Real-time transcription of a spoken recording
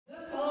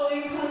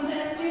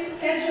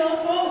scheduled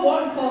for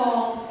one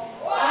fall.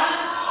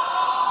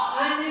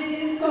 And it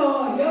is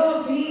for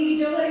your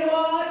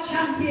VWR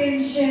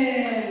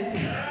Championship.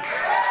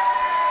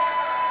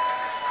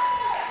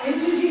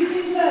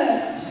 Introducing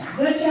first,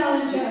 the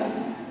challenger.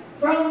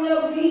 From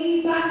the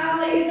wee back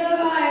alleys of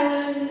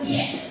Ireland,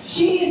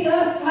 she's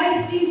the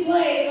Feisty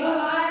Flame of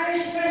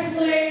Irish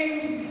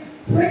Wrestling,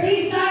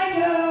 Pretty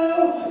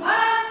Psycho,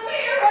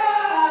 Amira!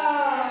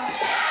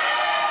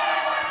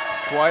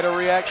 Quite a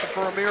reaction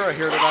for Amira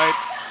here tonight.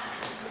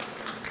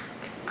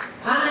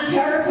 And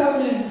her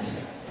opponent,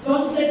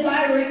 sponsored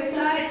by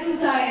Ringside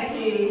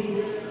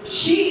Society,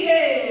 she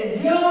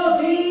is your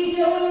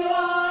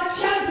VWR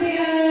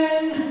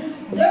champion,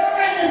 the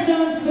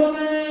Renaissance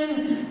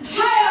woman,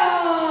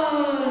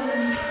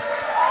 Hyan!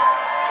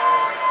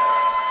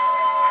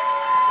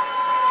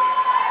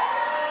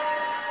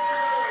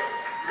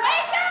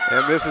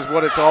 And this is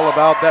what it's all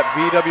about, that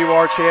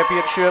VWR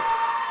championship.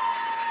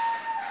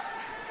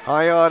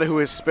 Hyan, who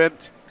has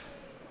spent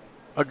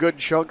a good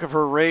chunk of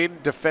her reign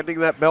defending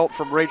that belt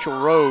from Rachel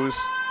Rose,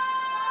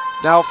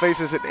 now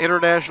faces an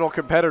international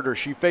competitor.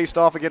 She faced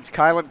off against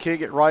Kylan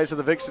King at Rise of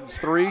the Vixens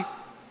 3.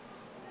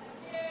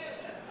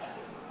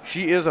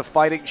 She is a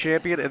fighting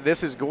champion, and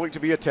this is going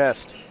to be a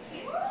test.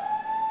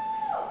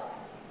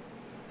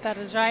 That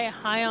is right,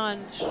 Hyan.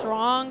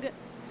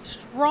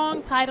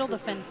 Strong title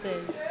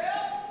defenses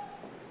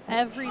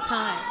every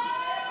time.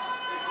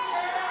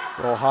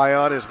 Well,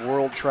 Hyan is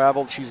world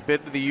traveled. She's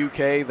been to the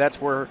UK.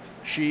 That's where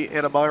she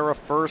and Amira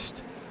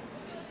first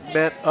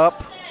met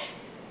up.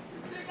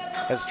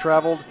 Has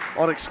traveled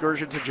on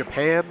excursion to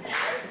Japan.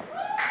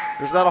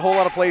 There's not a whole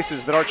lot of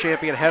places that our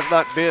champion has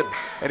not been.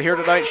 And here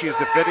tonight, she is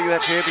defending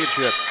that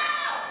championship.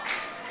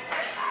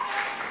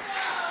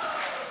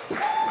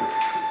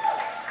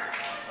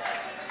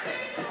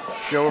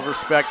 Show of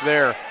respect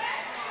there.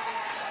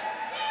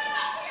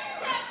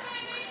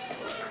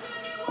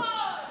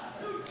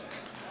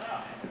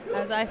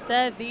 As I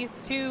said,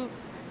 these two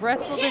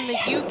wrestled in the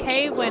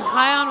UK when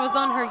Hyan was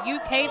on her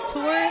UK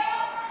tour.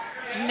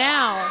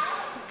 Now,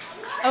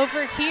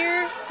 over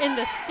here in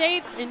the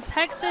States, in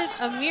Texas,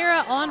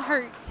 Amira on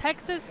her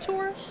Texas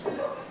tour.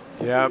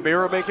 Yeah,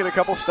 Amira making a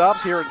couple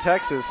stops here in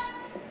Texas.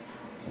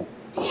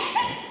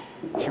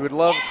 She would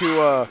love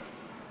to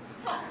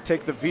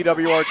take the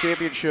VWR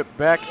Championship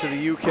back to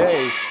the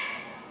UK,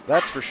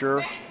 that's for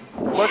sure.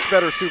 Much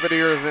better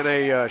souvenir than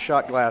a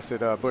shot glass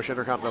at Bush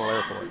Intercontinental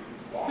Airport.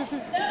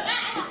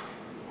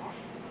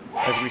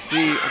 As we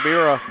see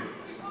Amira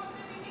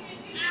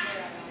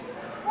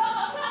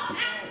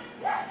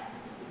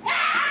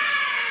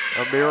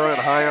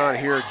and Hyan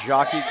here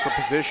jockeying for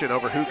position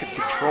over who can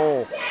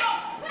control.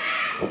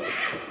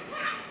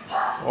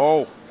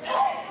 Oh.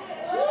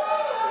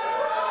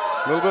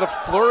 A little bit of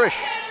flourish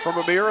from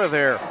Amira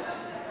there.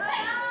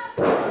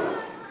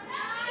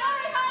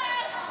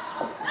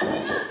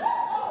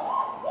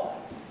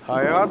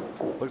 Hyan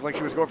looks like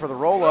she was going for the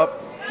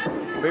roll-up.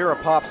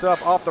 Amira pops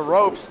up off the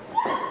ropes.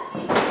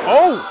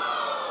 Oh!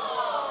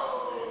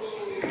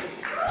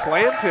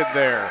 Planted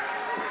there.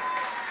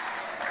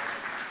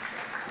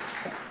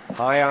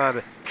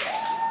 Hyan,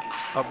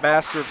 a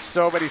master of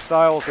so many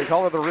styles. They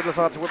call her the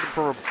Renaissance woman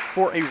for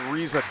a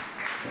reason.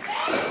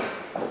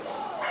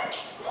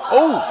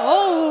 Oh!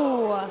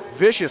 Oh!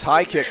 Vicious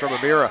high kick from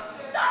Amira.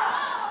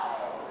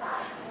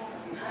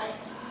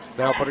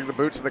 Now putting the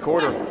boots in the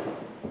corner.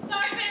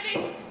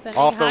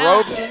 Off the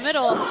ropes. To the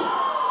middle.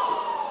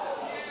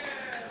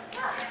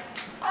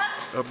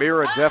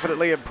 Amira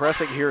definitely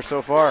impressing here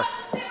so far.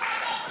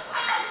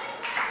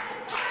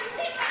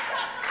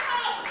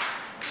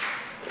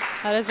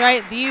 That is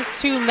right.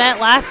 These two met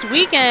last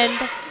weekend.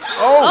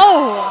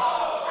 Oh!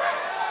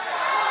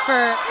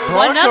 For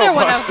another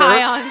one of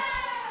Hyan's.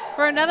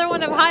 For another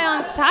one of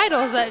Hyan's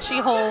titles that she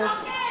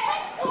holds.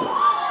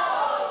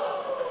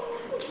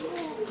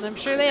 And I'm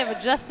sure they have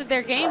adjusted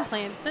their game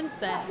plan since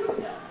then.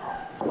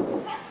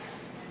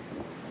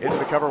 Into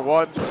the cover,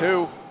 1,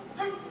 2.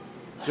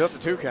 Just a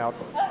 2 count.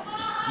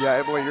 Yeah,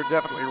 Emily, you're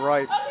definitely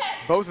right.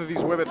 Both of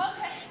these women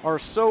are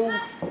so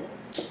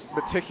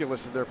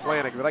meticulous in their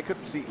planning that I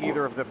couldn't see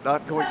either of them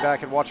not going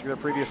back and watching their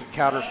previous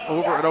encounters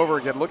over and over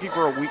again, looking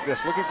for a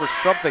weakness, looking for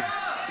something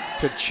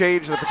to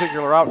change the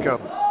particular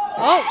outcome.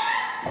 Oh!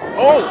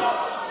 Oh!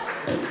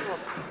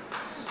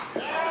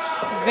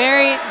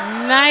 Very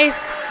nice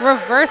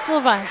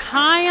reversal by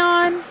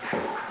Hyan.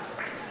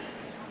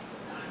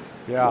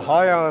 Yeah,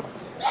 Hyan,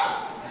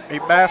 a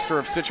master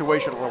of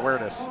situational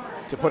awareness,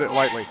 to put it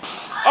lightly.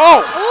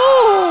 Oh!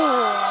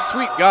 Ooh!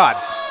 Sweet God.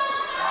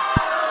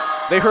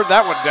 They heard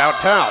that one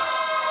downtown.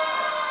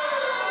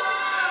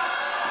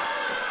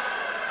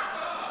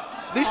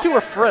 These two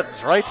are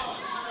friends, right?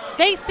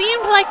 They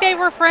seemed like they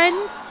were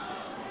friends.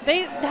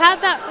 They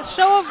had that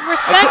show of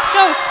respect,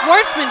 show of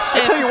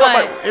sportsmanship. I tell you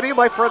what, any of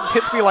my friends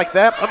hits me like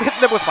that, I'm hitting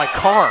them with my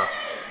car.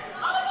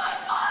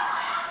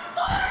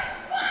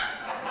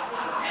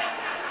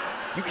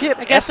 You can't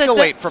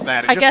escalate from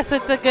that. I guess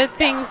it's a good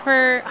thing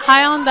for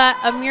Hyan that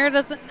Amira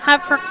doesn't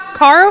have her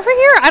car over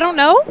here. I don't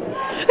know.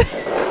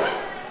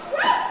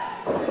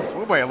 That's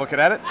one way of looking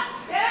at it.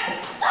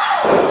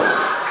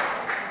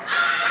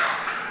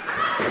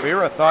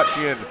 Amira thought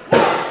she had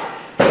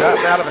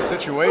gotten out of a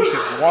situation,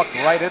 walked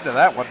right into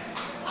that one.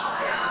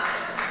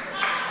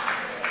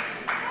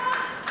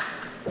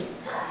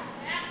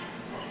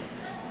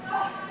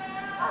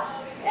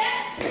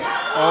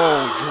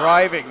 Oh,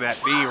 driving that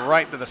knee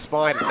right into the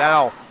spine, and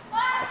now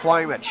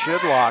applying that shin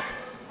lock.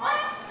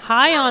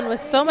 Hyan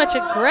with so much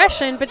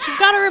aggression, but you've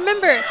got to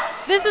remember,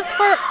 this is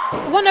for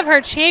one of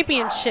her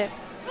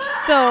championships.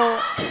 So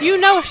you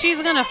know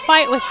she's going to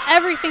fight with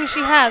everything she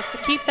has to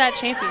keep that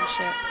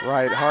championship.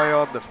 Right,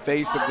 Hyan, the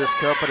face of this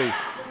company,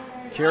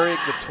 carrying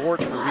the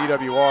torch for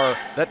VWR.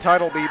 That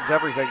title means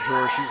everything to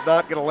her. She's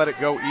not going to let it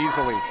go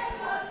easily.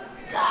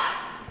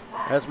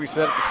 As we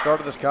said at the start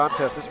of this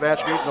contest, this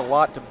match means a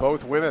lot to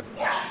both women.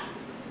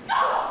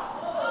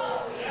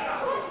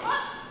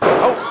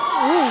 Oh!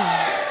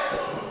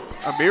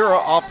 Amira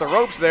off the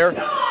ropes there.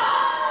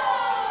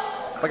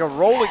 Like a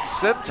rolling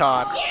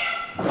senton.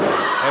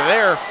 And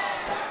there.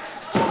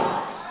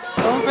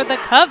 Going for the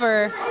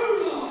cover.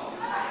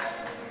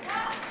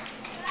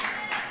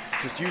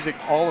 Just using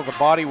all of the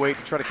body weight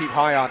to try to keep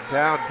Hyan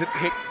down.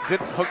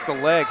 Didn't hook the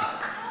leg.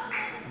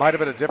 Might have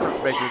been a difference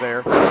maker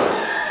there.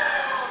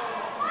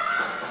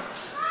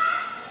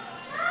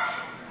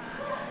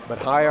 But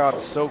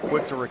Hyan's so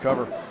quick to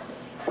recover.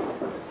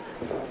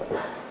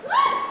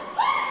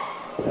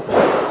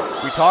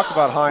 We talked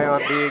about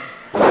Hyan being,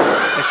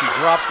 as she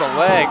drops the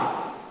leg,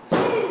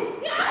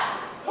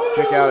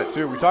 kick out at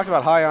 2. We talked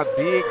about Hyan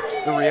being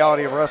the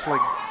Reality of Wrestling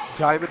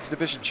Diamonds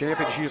Division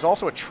Champion. She is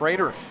also a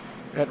trainer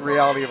at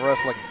Reality of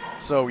Wrestling.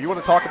 So you want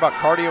to talk about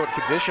cardio and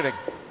conditioning.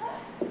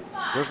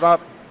 There's not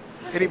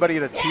anybody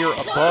in a tier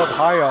above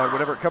Hyan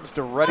whenever it comes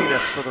to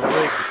readiness for the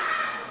ring.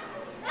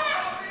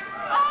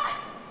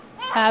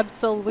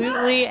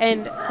 Absolutely,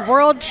 and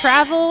world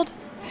traveled,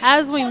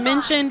 as we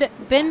mentioned,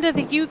 been to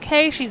the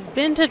UK, she's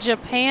been to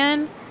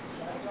Japan.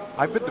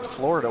 I've been to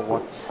Florida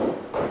once.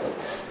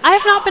 I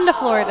have not been to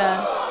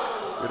Florida.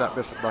 You're not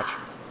missing much.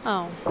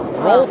 Oh.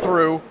 Roll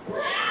through.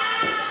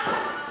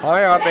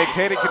 Hyan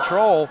maintaining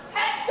control.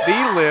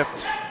 Knee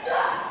lifts.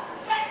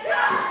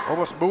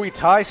 Almost Muay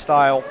Thai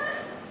style.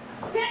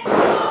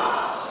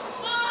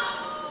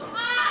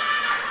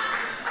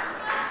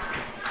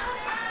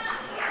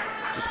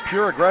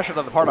 Pure aggression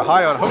on the part of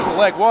Hyan. Hooks the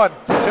leg, 1,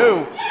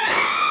 2.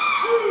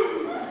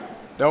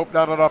 Nope,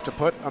 not enough to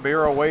put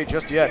Amira away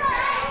just yet.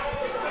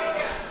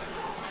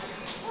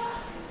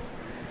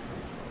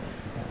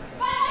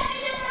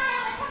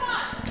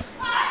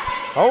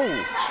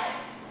 Oh.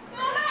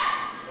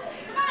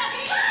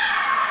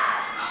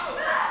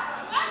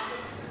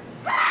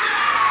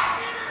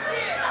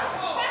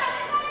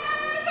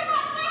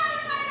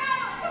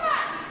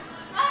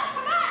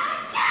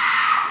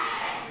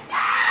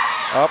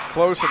 Up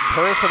close and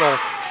personal.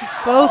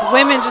 Both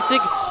women just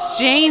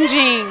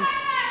exchanging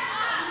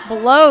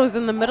blows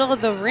in the middle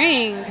of the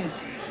ring.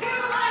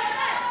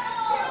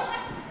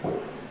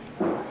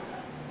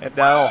 And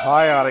now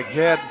Hyan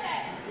again,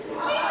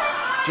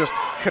 just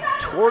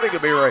contorting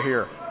Amira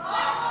here.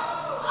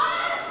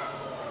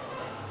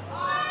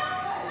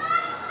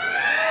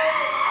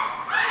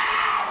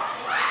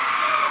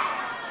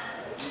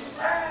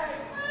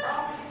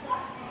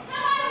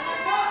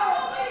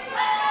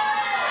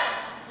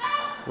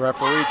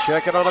 Referee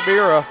checking on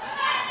Amira.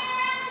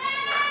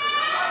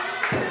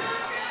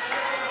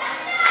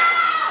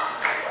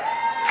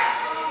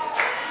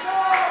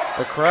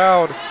 The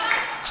crowd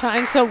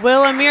trying to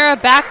will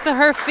Amira back to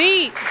her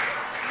feet.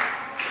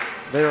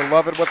 They're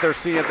loving what they're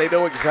seeing. They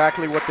know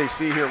exactly what they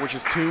see here, which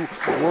is 2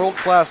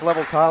 world-class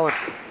level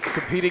talents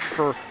competing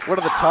for one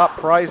of the top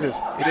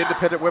prizes in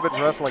independent women's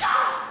wrestling.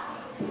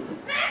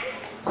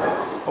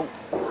 Oh.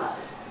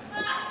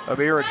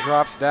 Amira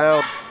drops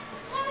down.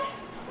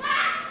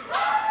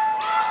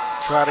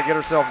 Trying to get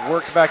herself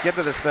worked back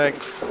into this thing.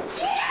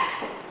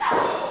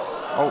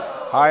 Oh,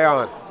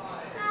 Hyan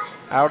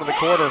out of the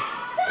corner.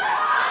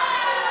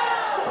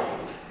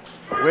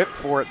 Whip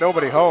for it,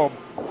 nobody home.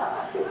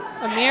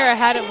 Amira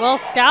had it well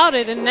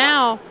scouted, and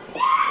now.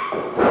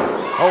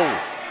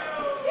 Oh,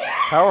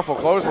 powerful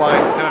clothesline,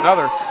 and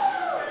another.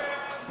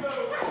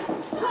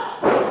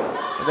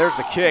 And there's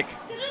the kick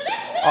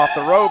off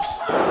the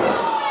ropes.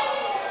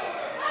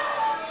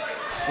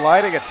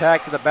 Sliding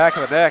attack to the back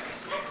of the neck.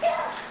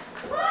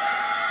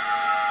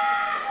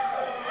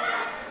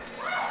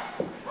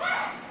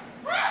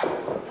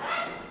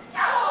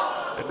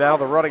 And now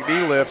the running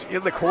knee lift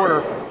in the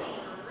corner.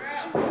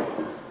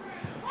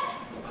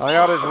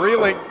 Hyan is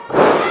reeling.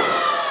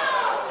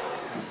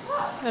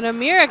 And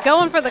Amira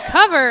going for the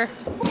cover.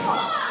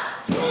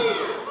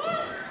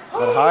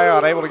 But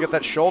Hyan able to get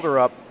that shoulder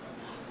up.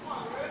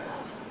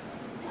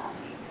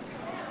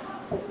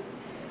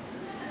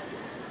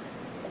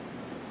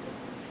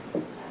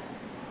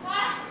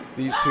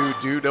 These two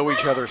do know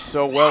each other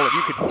so well, and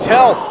you can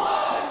tell.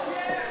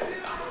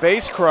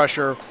 Face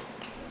crusher.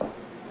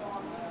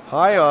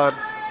 Hyan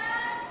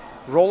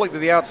rolling to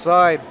the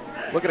outside,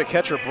 looking to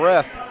catch her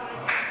breath.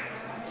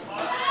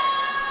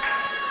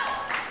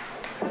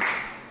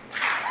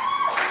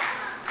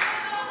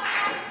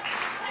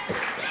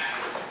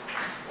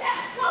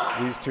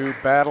 These two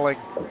battling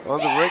on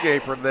the ring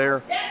apron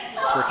there,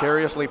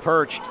 precariously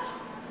perched.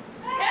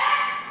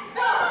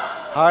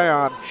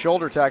 Hyan,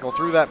 shoulder tackle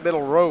through that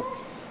middle rope.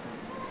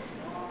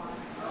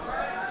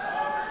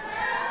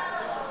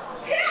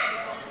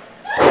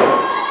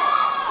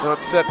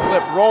 Sunset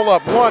flip, roll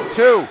up, 1,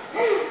 2.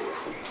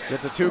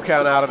 Gets a 2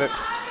 count out of it.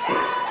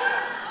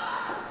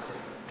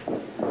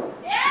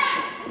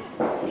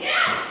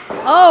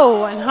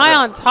 Oh, and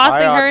Hyan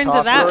tossing her into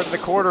that. Her into the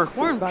corner.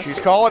 Corn bucket. She's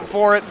calling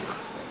for it.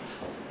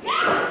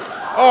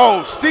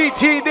 Oh,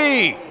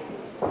 CTD.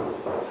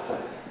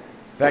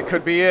 That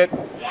could be it.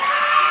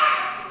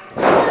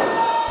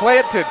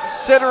 Planted,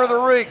 center of the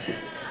ring.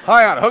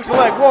 Hyan hooks the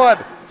leg, 1,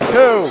 2.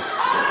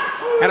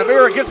 And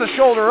Amira gets the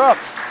shoulder up.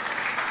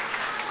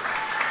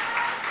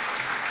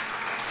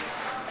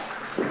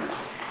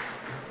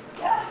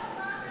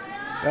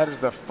 That is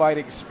the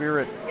fighting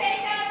spirit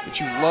that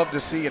you love to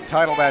see in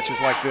title matches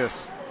like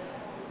this.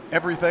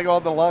 Everything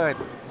on the line.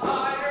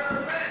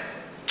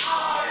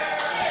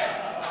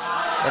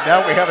 And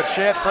now we have a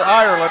chant for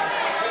Ireland.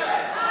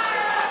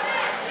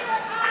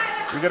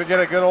 We're going to get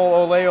a good old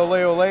ole, ole,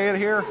 ole in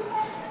here.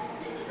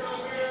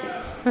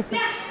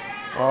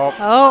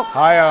 Oh,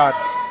 Hyan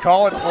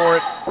calling for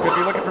it. Could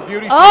be looking for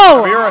beauty.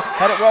 Oh. Amira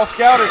had it well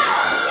scouted.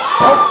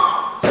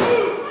 Oh.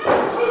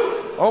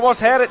 Almost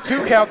had it,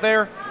 2 count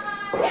there.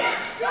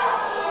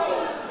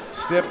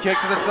 Stiff kick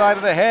to the side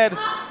of the head.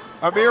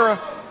 Amira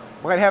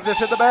might have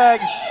this in the bag.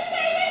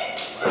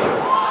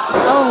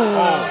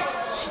 Oh.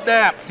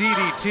 Snap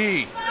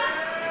DDT.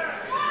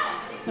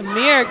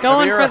 Amira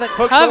going for the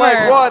hooks cover. the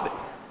leg, 1,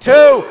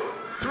 2,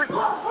 3.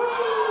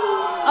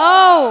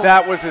 Oh.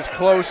 That was as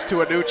close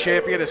to a new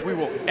champion as we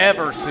will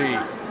ever see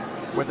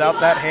without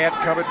that hand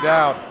coming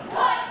down.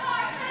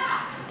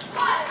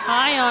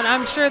 Hyan,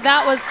 I'm sure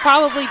that was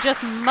probably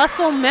just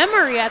muscle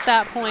memory at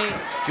that point.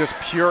 Just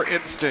pure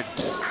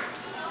instinct.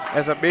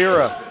 As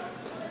Amira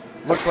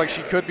looks like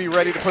she could be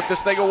ready to put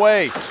this thing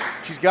away.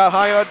 She's got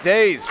Hyan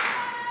dazed.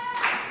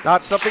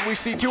 Not something we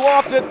see too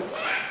often.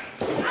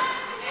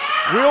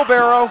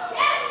 Wheelbarrow.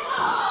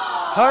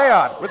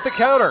 Hyan with the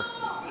counter.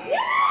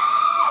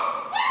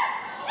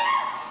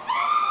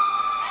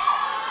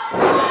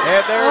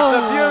 And there's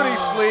the beauty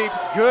sleep.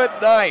 Good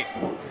night.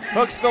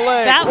 Hooks the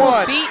leg. That 1,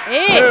 will be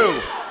it. 2,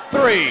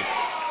 3.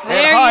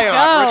 There and you Hyan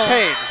go.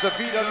 retains the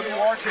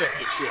VWR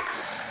Championship.